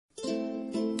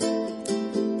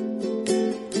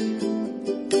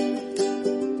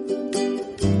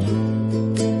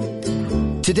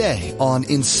Today on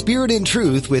In Spirit and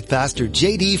Truth with Pastor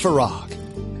J.D.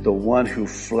 Farag. The one who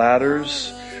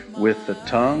flatters with the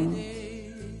tongue,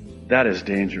 that is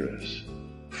dangerous.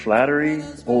 Flattery,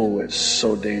 oh, it's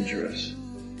so dangerous.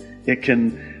 It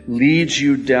can lead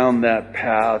you down that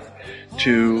path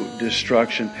to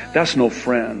destruction. That's no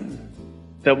friend.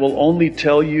 That will only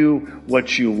tell you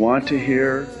what you want to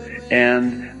hear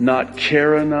and not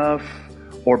care enough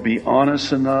or be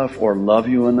honest enough or love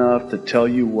you enough to tell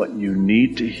you what you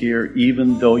need to hear,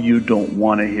 even though you don't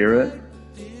want to hear it.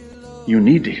 You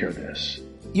need to hear this.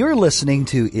 You're listening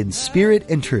to In Spirit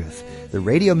and Truth, the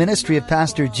radio ministry of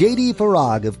Pastor J.D.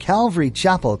 Farag of Calvary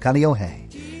Chapel,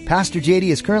 Kaneohe. Pastor J.D.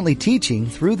 is currently teaching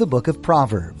through the book of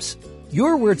Proverbs.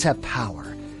 Your words have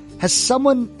power. Has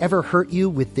someone ever hurt you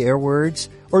with their words?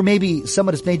 Or maybe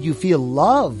someone has made you feel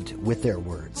loved with their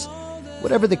words?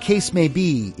 Whatever the case may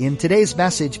be, in today's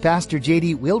message, Pastor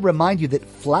J.D. will remind you that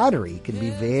flattery can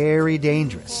be very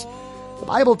dangerous. The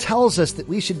Bible tells us that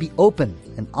we should be open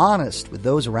and honest with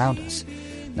those around us.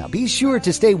 Now be sure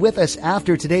to stay with us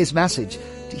after today's message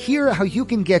to hear how you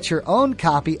can get your own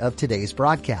copy of today's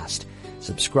broadcast.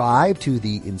 Subscribe to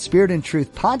the In Spirit and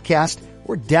Truth podcast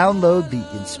or download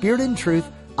the In Spirit and Truth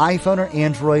iPhone or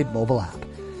Android mobile app.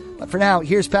 But for now,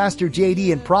 here's Pastor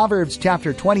J.D. in Proverbs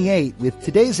chapter 28 with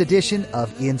today's edition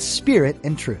of In Spirit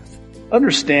and Truth.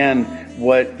 Understand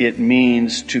what it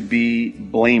means to be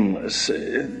blameless.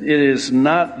 It is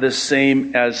not the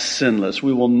same as sinless.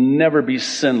 We will never be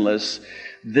sinless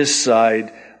this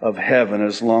side of heaven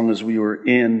as long as we were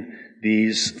in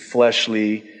these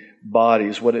fleshly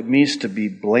bodies. What it means to be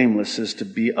blameless is to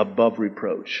be above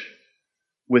reproach,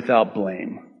 without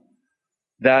blame.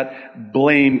 That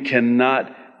blame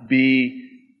cannot be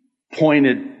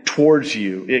pointed towards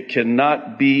you. It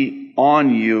cannot be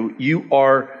on you. You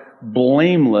are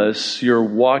blameless. You're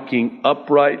walking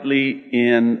uprightly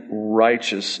in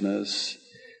righteousness,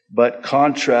 but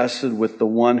contrasted with the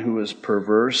one who is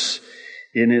perverse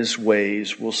in his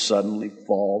ways will suddenly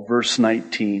fall. Verse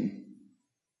 19.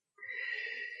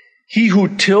 He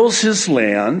who tills his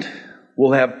land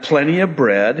will have plenty of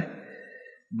bread,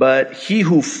 but he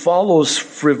who follows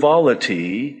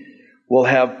frivolity will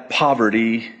have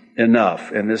poverty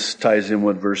enough. And this ties in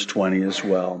with verse 20 as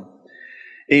well.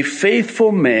 A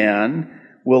faithful man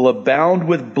will abound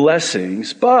with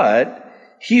blessings, but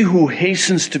he who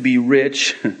hastens to be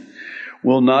rich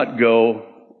will not go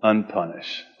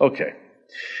unpunished. Okay.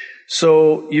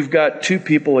 So you've got two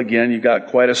people again. You've got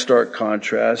quite a stark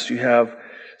contrast. You have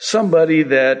somebody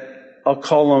that I'll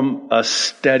call them a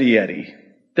steady Eddie.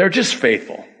 They're just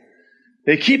faithful.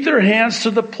 They keep their hands to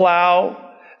the plow.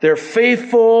 They're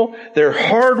faithful. They're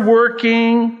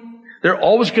hardworking. They're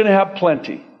always going to have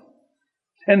plenty.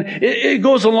 And it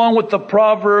goes along with the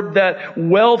proverb that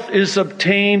wealth is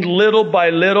obtained little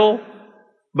by little,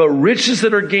 but riches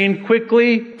that are gained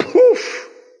quickly, poof,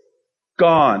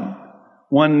 gone.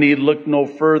 One need look no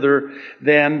further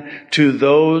than to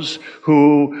those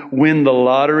who win the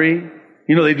lottery.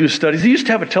 You know, they do studies. They used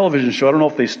to have a television show. I don't know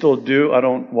if they still do. I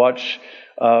don't watch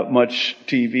much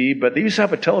TV, but they used to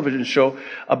have a television show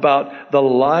about the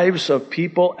lives of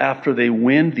people after they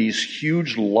win these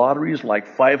huge lotteries,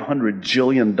 like $500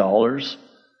 jillion.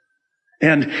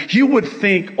 And you would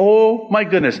think, oh my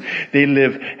goodness, they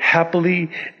live happily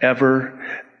ever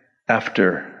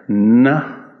after.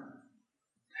 No.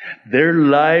 Their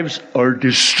lives are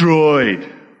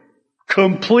destroyed.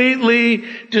 Completely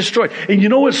destroyed. And you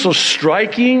know what's so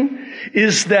striking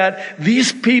is that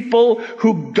these people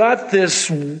who got this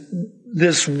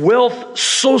wealth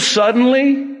so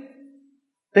suddenly,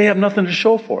 they have nothing to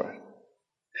show for it.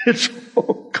 It's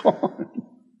all gone.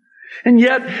 And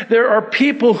yet there are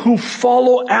people who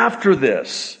follow after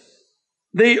this.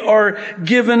 They are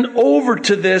given over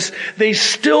to this. They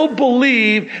still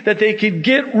believe that they could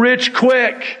get rich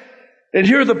quick. And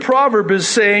here the proverb is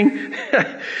saying,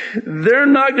 they're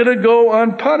not going to go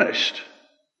unpunished.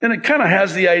 And it kind of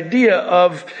has the idea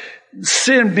of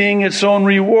sin being its own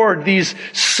reward. These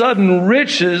sudden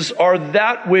riches are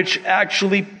that which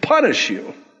actually punish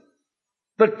you.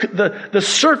 The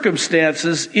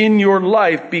circumstances in your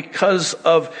life because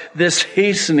of this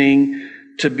hastening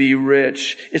to be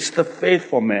rich. It's the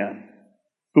faithful man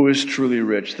who is truly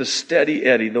rich, the steady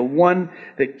Eddie, the one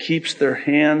that keeps their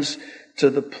hands to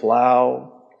the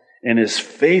plow and is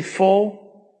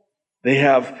faithful. They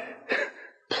have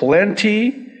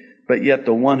plenty, but yet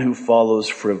the one who follows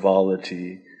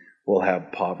frivolity will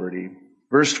have poverty.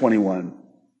 Verse 21.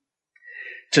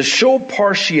 To show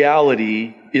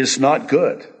partiality is not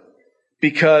good,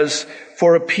 because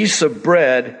for a piece of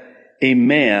bread a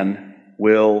man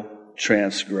will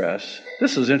transgress.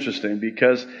 This is interesting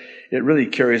because it really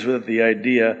carries with it the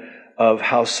idea of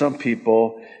how some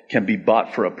people can be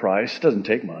bought for a price. It doesn't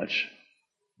take much.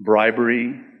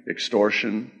 Bribery,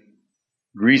 extortion,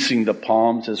 greasing the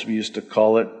palms, as we used to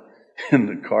call it in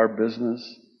the car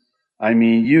business. I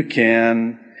mean, you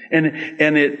can,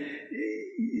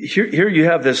 here you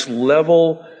have this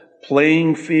level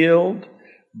playing field,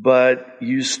 but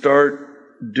you start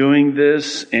doing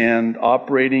this and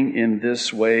operating in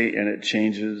this way, and it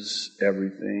changes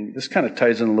everything. This kind of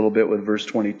ties in a little bit with verse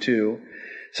 22.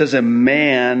 It says, a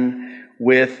man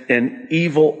with an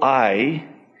evil eye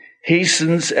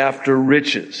hastens after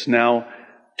riches. Now,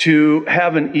 to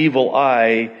have an evil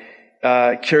eye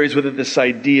carries with it this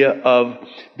idea of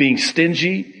being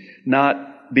stingy,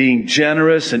 not being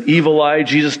generous. An evil eye,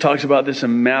 Jesus talks about this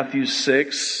in Matthew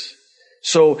 6.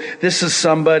 So this is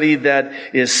somebody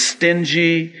that is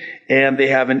stingy and they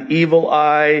have an evil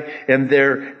eye and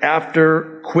they're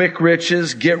after quick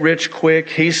riches, get rich quick,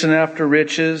 hasten after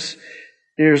riches.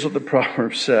 Here's what the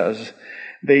proverb says.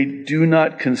 They do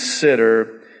not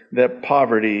consider that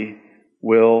poverty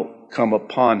will come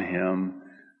upon him.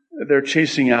 They're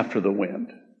chasing after the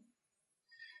wind.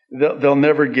 They'll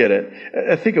never get it.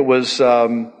 I think it was,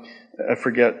 I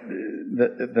forget,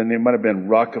 the name might have been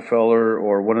Rockefeller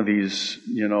or one of these,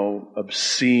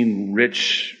 obscene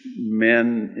rich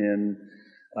men in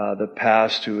the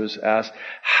past who was asked,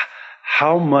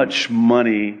 how much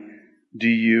money do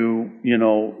you,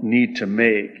 need to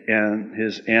make? And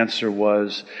his answer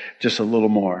was, just a little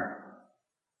more.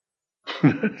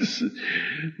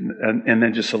 and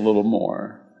then just a little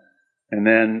more. And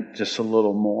then just a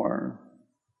little more.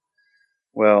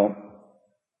 Well,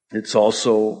 it's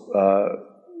also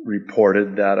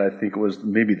reported that I think it was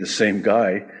maybe the same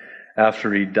guy.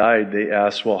 After he died, they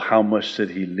asked, well, how much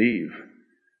did he leave?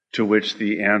 To which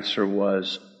the answer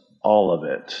was, all of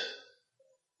it.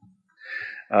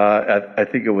 I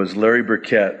think it was Larry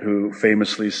Burkett who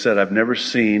famously said, I've never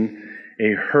seen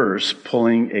a hearse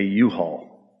pulling a U-Haul.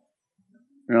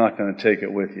 You're not going to take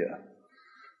it with you.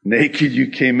 Naked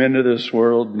you came into this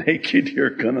world, naked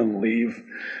you're going to leave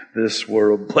this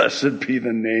world. Blessed be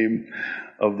the name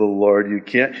of the Lord. You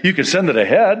can send it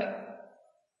ahead,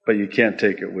 but you can't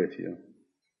take it with you.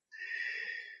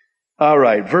 All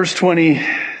right, verse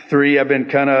 23, I've been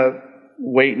kind of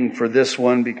waiting for this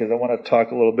one because I want to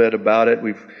talk a little bit about it.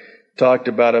 We've talked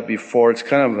about it before. It's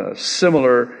kind of a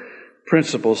similar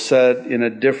principle said in a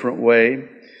different way.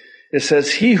 It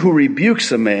says, he who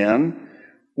rebukes a man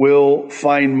will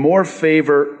find more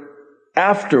favor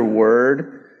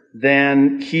afterward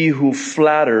than he who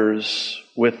flatters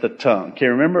with the tongue. Okay,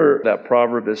 remember that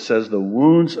proverb that says, the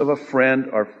wounds of a friend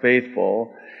are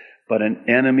faithful, but an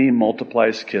enemy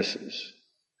multiplies kisses.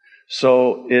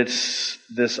 So it's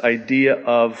this idea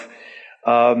of,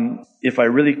 if I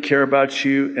really care about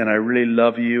you and I really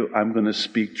love you, I'm going to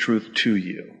speak truth to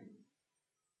you.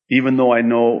 Even though I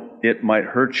know it might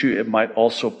hurt you, it might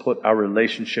also put our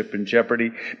relationship in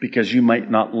jeopardy because you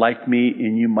might not like me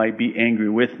and you might be angry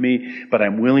with me, but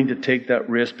I'm willing to take that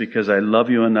risk because I love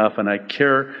you enough and I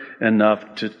care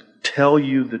enough to tell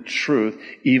you the truth,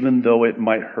 even though it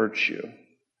might hurt you.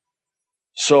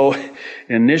 So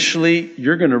initially,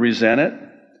 you're going to resent it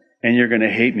and you're going to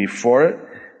hate me for it,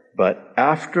 but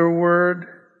afterward,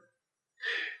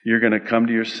 you're going to come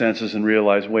to your senses and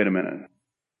realize, wait a minute.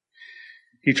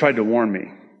 He tried to warn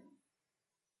me.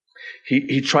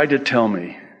 He tried to tell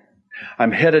me.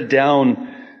 I'm headed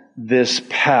down this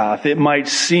path. It might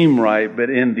seem right, but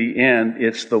in the end,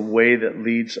 it's the way that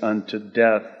leads unto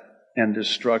death and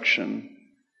destruction.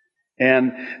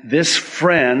 And this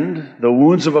friend, the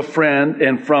wounds of a friend,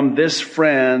 and from this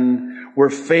friend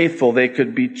were faithful. They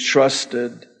could be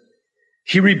trusted.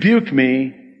 He rebuked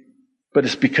me, but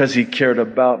it's because he cared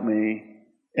about me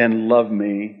and loved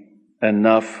me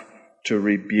enough to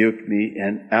rebuke me,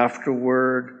 and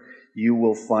afterward you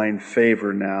will find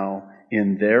favor now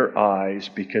in their eyes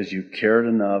because you cared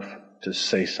enough to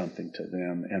say something to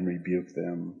them and rebuke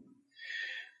them.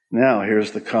 Now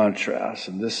here's the contrast,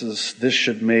 and this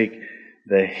should make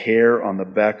the hair on the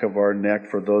back of our neck,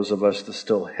 for those of us that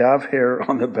still have hair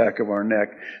on the back of our neck,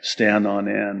 stand on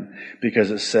end,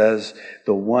 because it says,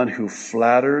 the one who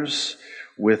flatters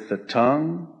with the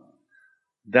tongue,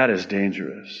 that is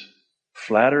dangerous.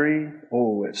 Flattery,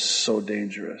 oh, it's so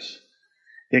dangerous.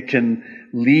 It can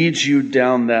lead you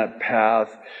down that path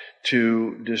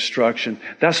to destruction.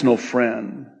 That's no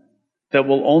friend. That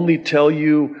will only tell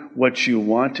you what you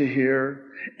want to hear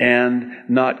and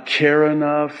not care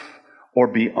enough or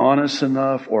be honest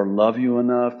enough or love you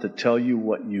enough to tell you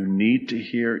what you need to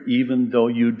hear, even though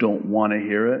you don't want to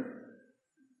hear it.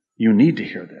 You need to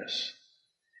hear this.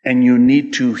 And you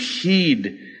need to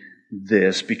heed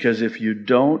this, because if you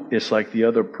don't, it's like the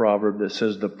other proverb that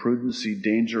says, the prudent see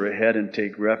danger ahead and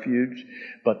take refuge,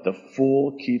 but the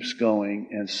fool keeps going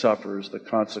and suffers the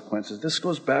consequences. This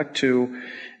goes back to,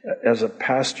 as a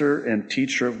pastor and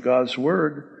teacher of God's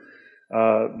Word,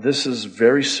 this is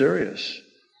very serious,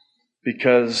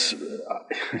 because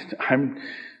I'm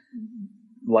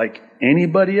like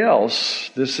anybody else.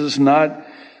 This is not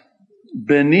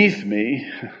beneath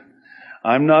me.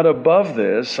 I'm not above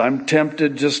this. I'm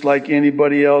tempted just like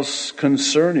anybody else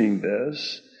concerning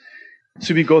this.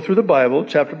 So we go through the Bible,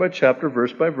 chapter by chapter,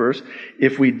 verse by verse.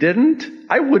 If we didn't,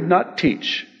 I would not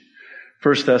teach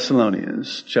 1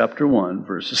 Thessalonians chapter 1,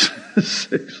 verses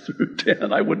 6 through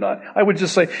 10. I would not. I would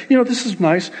just say, this is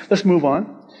nice. Let's move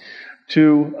on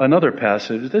to another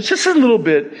passage that's just a little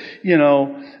bit,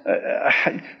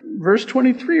 verse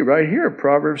 23 right here,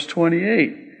 Proverbs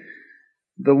 28.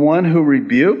 The one who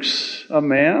rebukes a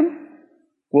man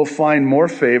will find more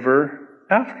favor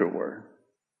afterward.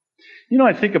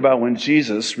 I think about when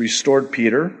Jesus restored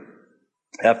Peter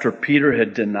after Peter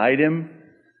had denied him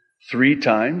 3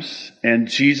 times, and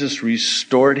Jesus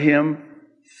restored him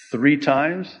 3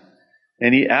 times,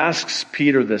 and he asks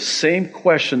Peter the same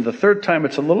question. The third time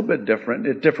it's a little bit different,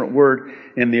 a different word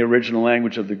in the original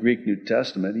language of the Greek New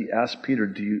Testament. He asked Peter,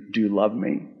 do you love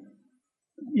me?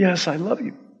 Yes, I love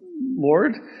you,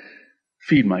 Lord.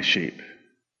 Feed my sheep.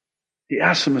 He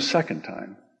asks him a second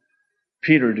time,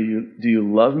 Peter, do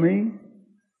you love me?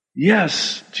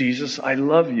 Yes, Jesus, I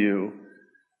love you.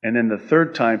 And then the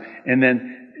third time, and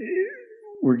then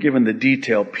we're given the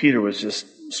detail. Peter was just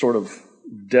sort of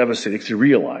devastated because he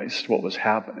realized what was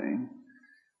happening.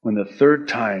 When the third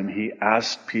time he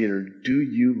asked Peter, do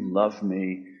you love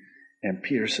me? And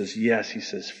Peter says, yes. He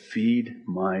says, feed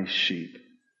my sheep.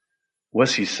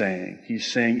 What's he saying?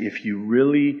 He's saying, if you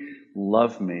really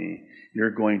love me,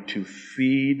 you're going to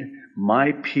feed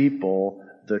my people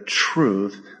the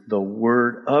truth, the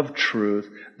word of truth,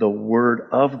 the word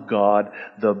of God,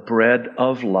 the bread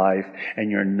of life, and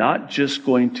you're not just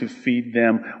going to feed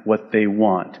them what they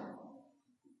want.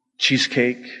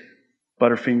 Cheesecake,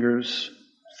 Butterfingers,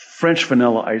 French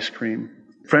vanilla ice cream.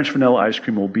 French vanilla ice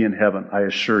cream will be in heaven, I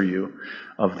assure you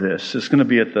of this. It's going to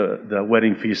be at the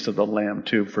wedding feast of the Lamb,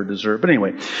 too, for dessert. But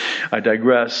anyway, I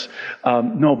digress.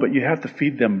 No, but you have to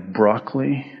feed them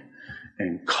broccoli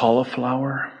and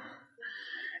cauliflower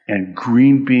and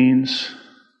green beans.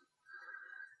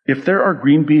 If there are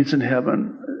green beans in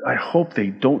heaven, I hope they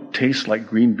don't taste like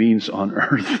green beans on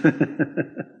earth.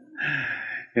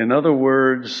 In other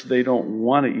words, they don't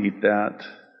want to eat that,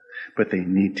 but they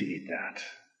need to eat that.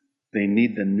 They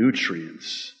need the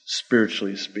nutrients,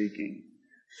 spiritually speaking.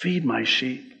 Feed my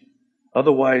sheep.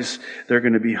 Otherwise, they're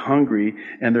going to be hungry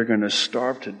and they're going to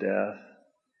starve to death.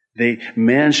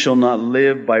 Man shall not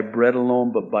live by bread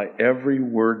alone, but by every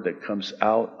word that comes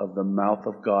out of the mouth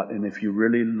of God. And if you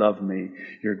really love me,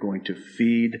 you're going to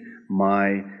feed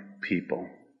my people.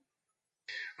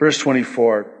 Verse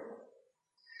 24.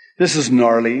 This is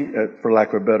gnarly, for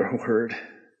lack of a better word.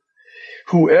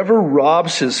 Whoever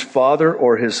robs his father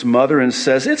or his mother and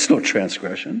says, it's no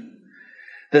transgression,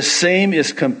 the same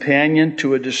is companion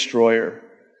to a destroyer.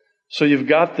 So you've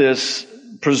got this,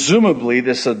 presumably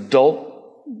this adult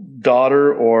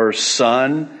daughter or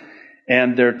son,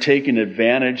 and they're taken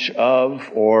advantage of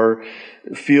or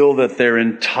feel that they're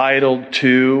entitled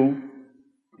to.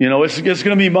 It's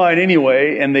going to be mine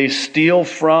anyway, and they steal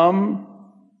from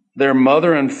their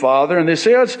mother and father, and they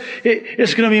say,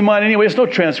 it's going to be mine anyway. It's no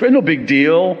transgression, no big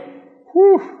deal.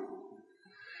 Whew.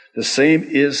 The same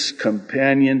is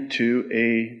companion to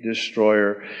a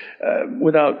destroyer.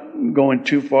 Without going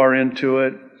too far into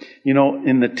it,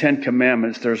 in the 10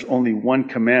 Commandments, there's only one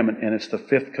commandment, and it's the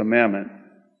 5th commandment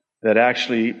that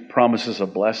actually promises a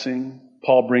blessing.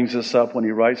 Paul brings this up when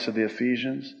he writes to the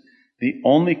Ephesians. The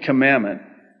only commandment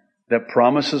that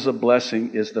promises a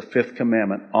blessing is the 5th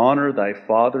commandment. Honor thy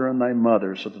father and thy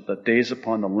mother, so that the days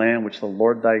upon the land which the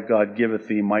Lord thy God giveth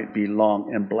thee might be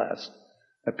long and blessed.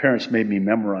 My parents made me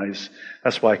memorize.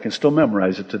 That's why I can still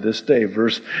memorize it to this day.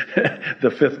 The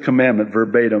 5th commandment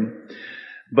verbatim.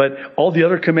 But all the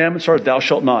other commandments are, thou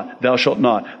shalt not, thou shalt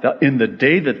not. In the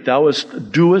day that thou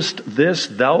doest this,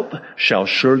 thou shalt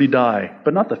surely die.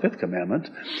 But not the 5th commandment.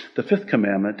 The 5th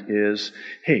commandment is,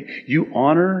 hey, you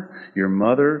honor your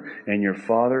mother and your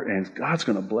father, and God's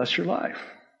going to bless your life.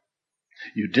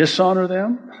 You dishonor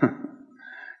them.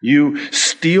 You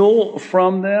steal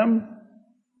from them.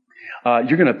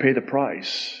 You're going to pay the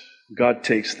price. God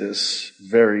takes this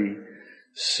very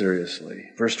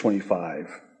seriously. Verse 25.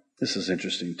 This is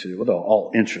interesting too. Well, they're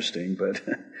all interesting, but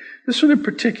this one in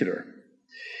particular.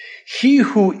 He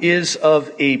who is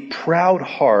of a proud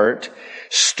heart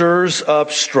stirs up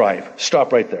strife.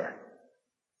 Stop right there.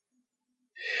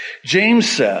 James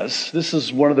says, this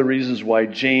is one of the reasons why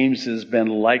James has been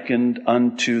likened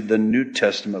unto the New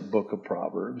Testament book of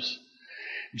Proverbs.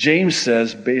 James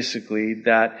says basically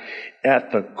that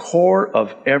at the core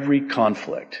of every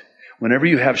conflict, whenever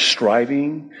you have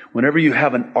striving, whenever you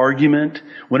have an argument,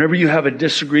 whenever you have a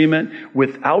disagreement,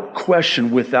 without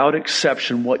question, without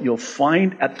exception, what you'll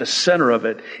find at the center of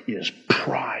it is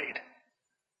pride.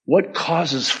 What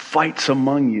causes fights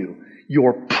among you?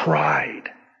 Your pride.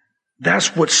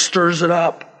 That's what stirs it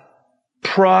up.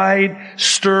 Pride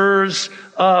stirs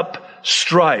up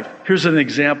strife. Here's an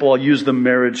example. I'll use the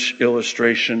marriage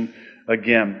illustration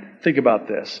again. Think about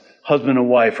this. Husband and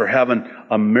wife are having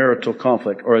a marital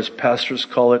conflict, or as pastors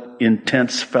call it,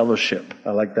 intense fellowship.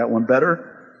 I like that one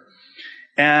better.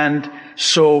 And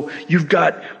so you've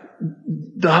got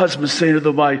the husband saying to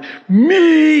the wife,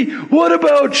 "Me, what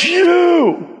about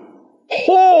you?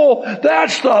 Oh,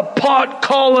 that's the pot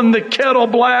calling the kettle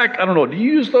black." I don't know. Do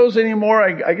you use those anymore?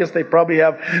 I guess they probably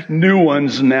have new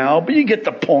ones now, but you get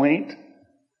the point.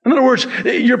 In other words,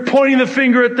 you're pointing the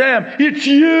finger at them. It's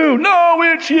you. No,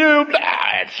 it's you. No,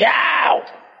 it's you.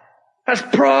 That's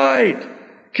pride.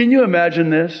 Can you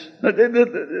imagine this?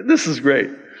 This is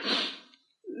great.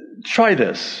 Try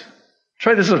this.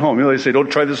 Try this at home. You know, they say,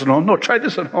 don't try this at home. No, try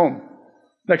this at home.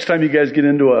 Next time you guys get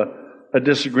into a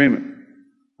disagreement,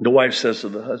 the wife says to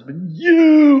the husband,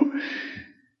 "You."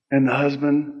 And the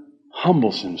husband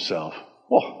humbles himself.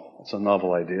 Oh, that's a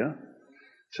novel idea.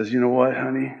 Says, "You know what,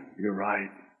 honey? You're right.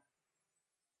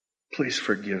 Please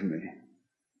forgive me."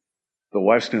 The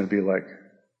wife's going to be like,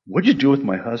 "What'd you do with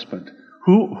my husband?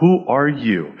 Who are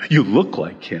you? You look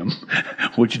like him.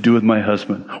 What'd you do with my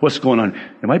husband? What's going on?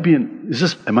 Am I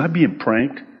being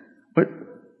pranked?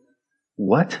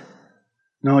 What?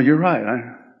 No, you're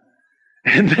right.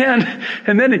 And then,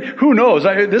 who knows?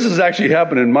 This has actually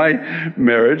happened in my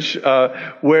marriage,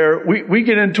 where we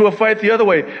get into a fight the other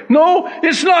way. "No,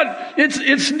 it's not. It's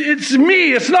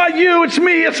me. It's not you. It's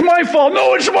me. It's my fault.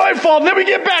 No, it's my fault." Then we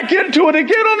get back into it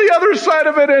again on the other side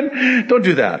of it, and don't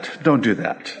do that. Don't do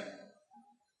that.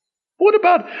 What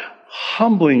about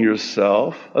humbling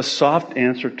yourself? A soft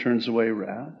answer turns away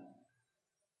wrath.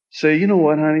 Say, "You know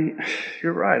what, honey?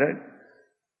 You're right.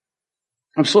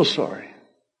 I'm so sorry.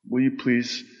 Will you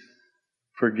please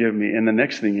forgive me?" And the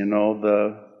next thing you know,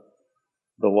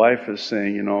 the wife is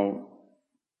saying,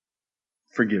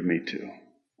 "Forgive me too."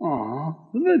 Aw,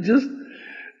 isn't that just,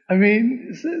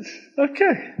 it's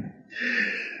okay.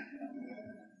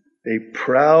 A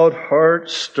proud heart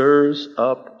stirs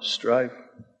up strife.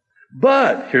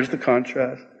 But, here's the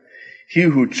contrast. He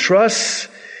who trusts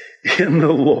in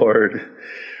the Lord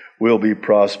will be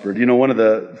prospered. One of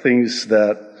the things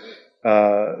that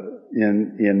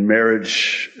in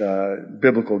marriage,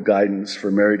 biblical guidance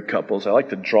for married couples, I like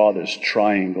to draw this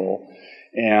triangle,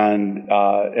 and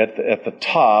at the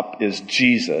top is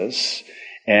Jesus,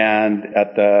 and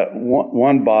at the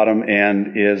one bottom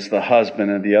end is the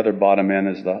husband, and the other bottom end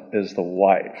is the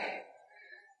wife.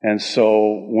 And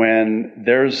so when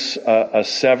there's a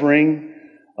severing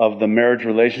of the marriage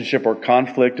relationship or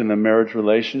conflict in the marriage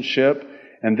relationship,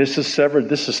 and this is severed,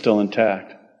 this is still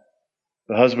intact.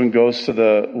 The husband goes to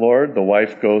the Lord, the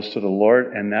wife goes to the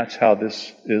Lord, and that's how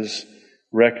this is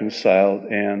reconciled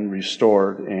and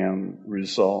restored and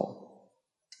resolved.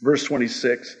 Verse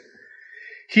 26,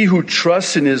 he who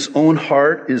trusts in his own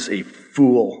heart is a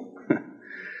fool,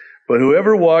 but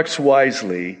whoever walks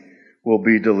wisely will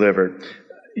be delivered.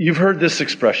 You've heard this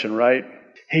expression, right?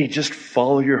 Hey, just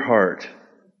follow your heart.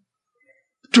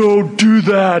 Don't do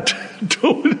that.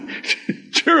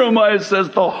 Jeremiah says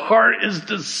the heart is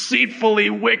deceitfully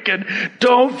wicked.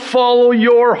 Don't follow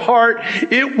your heart.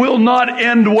 It will not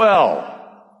end well.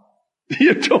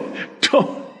 You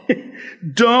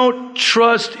don't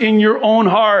trust in your own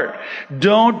heart.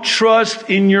 Don't trust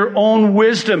in your own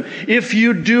wisdom. If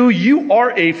you do, you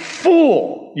are a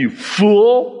fool. You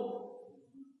fool.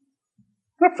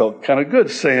 I felt kind of good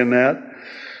saying that.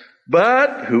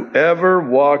 But whoever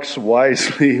walks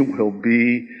wisely will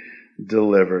be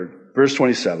delivered. Verse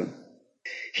 27.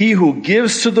 He who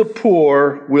gives to the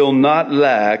poor will not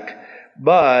lack,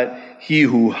 but he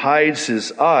who hides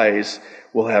his eyes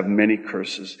will have many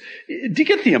curses. Do you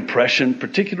get the impression,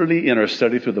 particularly in our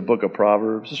study through the book of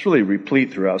Proverbs, it's really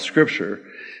replete throughout Scripture,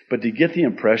 but do you get the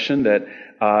impression that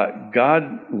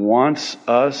God wants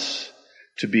us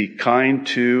to be kind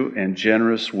to and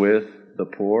generous with the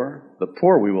poor? The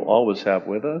poor we will always have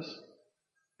with us.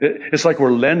 It's like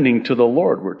we're lending to the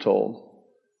Lord, we're told.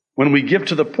 When we give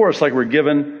to the poor, it's like we're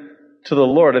giving to the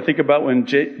Lord. I think about when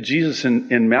Jesus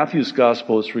in Matthew's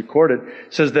gospel is recorded,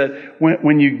 says that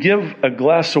when you give a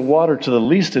glass of water to the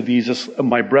least of these,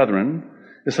 my brethren,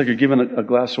 it's like you're giving a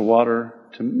glass of water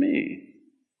to me.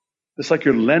 It's like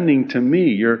you're lending to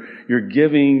me. You're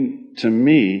giving to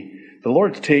me. The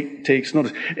Lord takes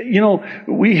notice.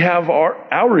 We have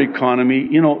our economy.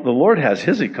 The Lord has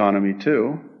His economy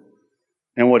too.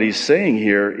 And what He's saying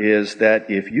here is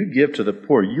that if you give to the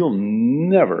poor, you'll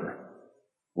never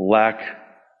lack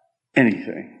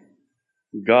anything.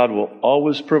 God will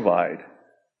always provide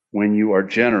when you are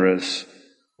generous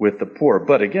with the poor.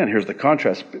 But again, here's the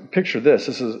contrast. Picture this.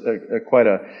 This is quite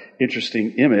an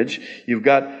interesting image. You've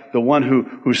got the one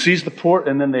who sees the poor,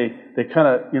 and then they kind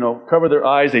of, cover their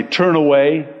eyes. They turn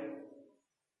away.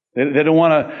 They don't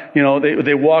want to,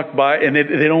 they walk by, and they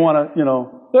don't want to,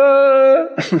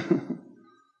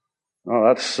 Oh,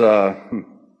 that's,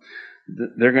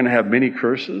 they're going to have many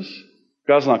curses.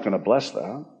 God's not going to bless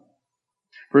that.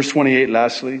 Verse 28,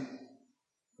 lastly,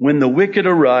 when the wicked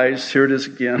arise, here it is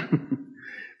again,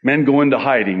 men go into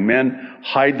hiding. Men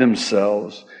hide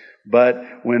themselves. But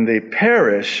when they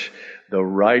perish, the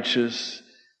righteous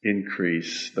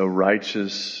increase. The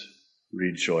righteous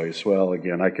rejoice. Well,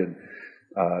 again, I could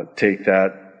take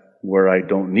that where I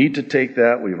don't need to take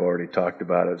that. We've already talked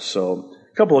about it. So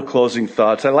a couple of closing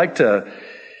thoughts. I like to,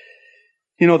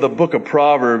 the book of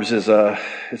Proverbs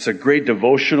it's a great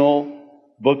devotional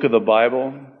book of the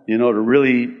Bible, to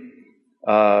really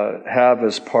have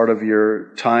as part of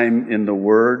your time in the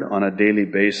Word on a daily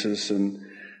basis. And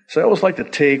so I always like to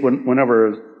take,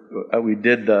 whenever we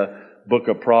did the book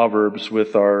of Proverbs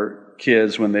with our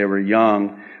kids when they were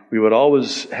young, we would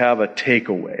always have a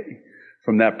takeaway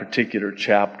from that particular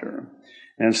chapter.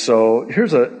 And so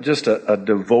here's just a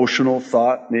devotional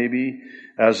thought, maybe,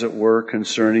 as it were,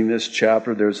 concerning this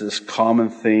chapter. There's this common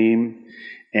theme,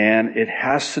 and it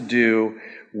has to do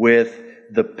with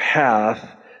the path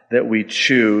that we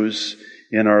choose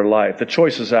in our life. The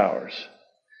choice is ours.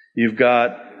 You've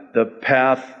got the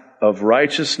path of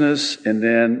righteousness, and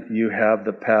then you have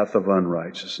the path of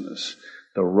unrighteousness.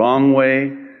 The wrong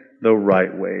way, the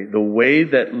right way. The way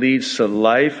that leads to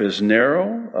life is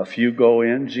narrow. A few go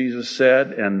in, Jesus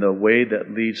said, and the way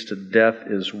that leads to death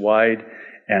is wide,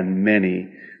 and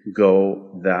many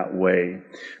go that way.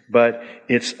 But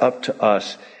it's up to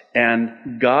us.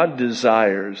 And God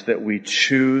desires that we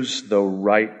choose the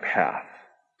right path.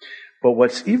 But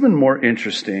what's even more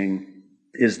interesting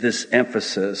is this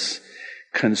emphasis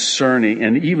concerning,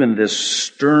 and even this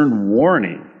stern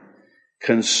warning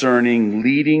concerning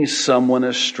leading someone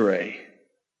astray,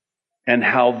 and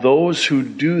how those who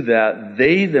do that,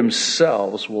 they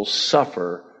themselves will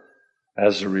suffer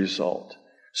as a result.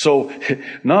 So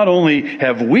not only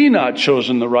have we not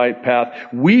chosen the right path,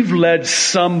 we've led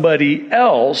somebody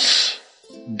else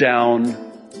down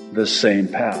the same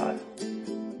path,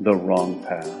 the wrong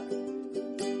path.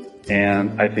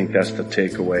 And I think that's the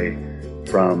takeaway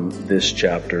from this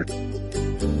chapter.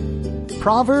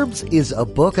 Proverbs is a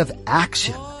book of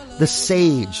action. The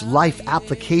sage life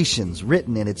applications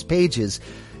written in its pages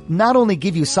not only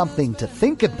give you something to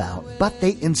think about, but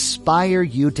they inspire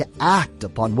you to act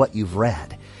upon what you've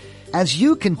read. As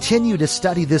you continue to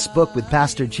study this book with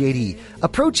Pastor JD,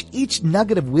 approach each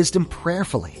nugget of wisdom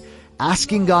prayerfully,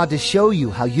 asking God to show you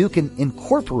how you can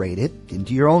incorporate it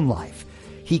into your own life.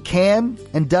 He can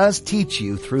and does teach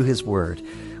you through His Word.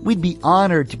 We'd be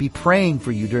honored to be praying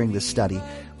for you during this study.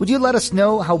 Would you let us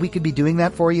know how we could be doing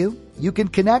that for you? You can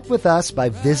connect with us by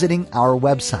visiting our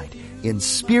website,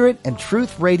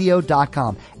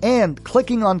 inspiritandtruthradio.com, and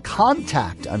clicking on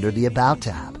Contact under the About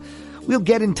tab. We'll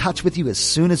get in touch with you as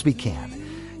soon as we can.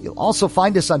 You'll also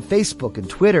find us on Facebook and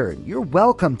Twitter, and you're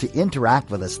welcome to interact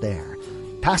with us there.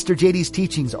 Pastor JD's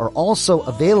teachings are also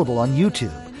available on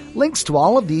YouTube. Links to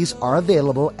all of these are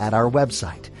available at our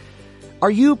website.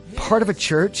 Are you part of a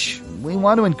church? We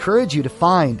want to encourage you to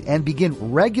find and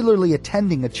begin regularly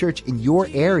attending a church in your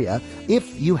area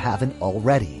if you haven't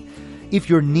already. If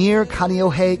you're near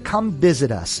Kaneohe, come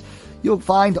visit us. You'll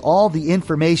find all the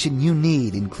information you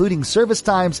need, including service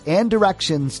times and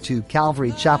directions to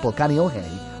Calvary Chapel Kaneohe,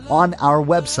 on our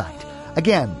website.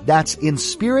 Again, that's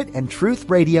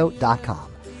inspiritandtruthradio.com.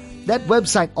 That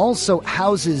website also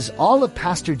houses all of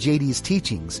Pastor JD's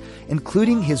teachings,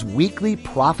 including his weekly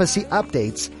prophecy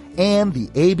updates and the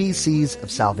ABCs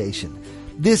of salvation.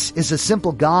 This is a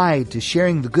simple guide to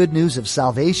sharing the good news of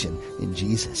salvation in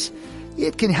Jesus.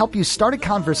 It can help you start a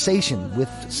conversation with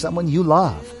someone you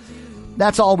love.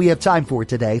 That's all we have time for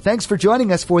today. Thanks for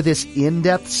joining us for this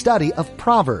in-depth study of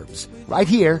Proverbs, right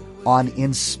here on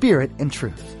In Spirit and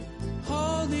Truth.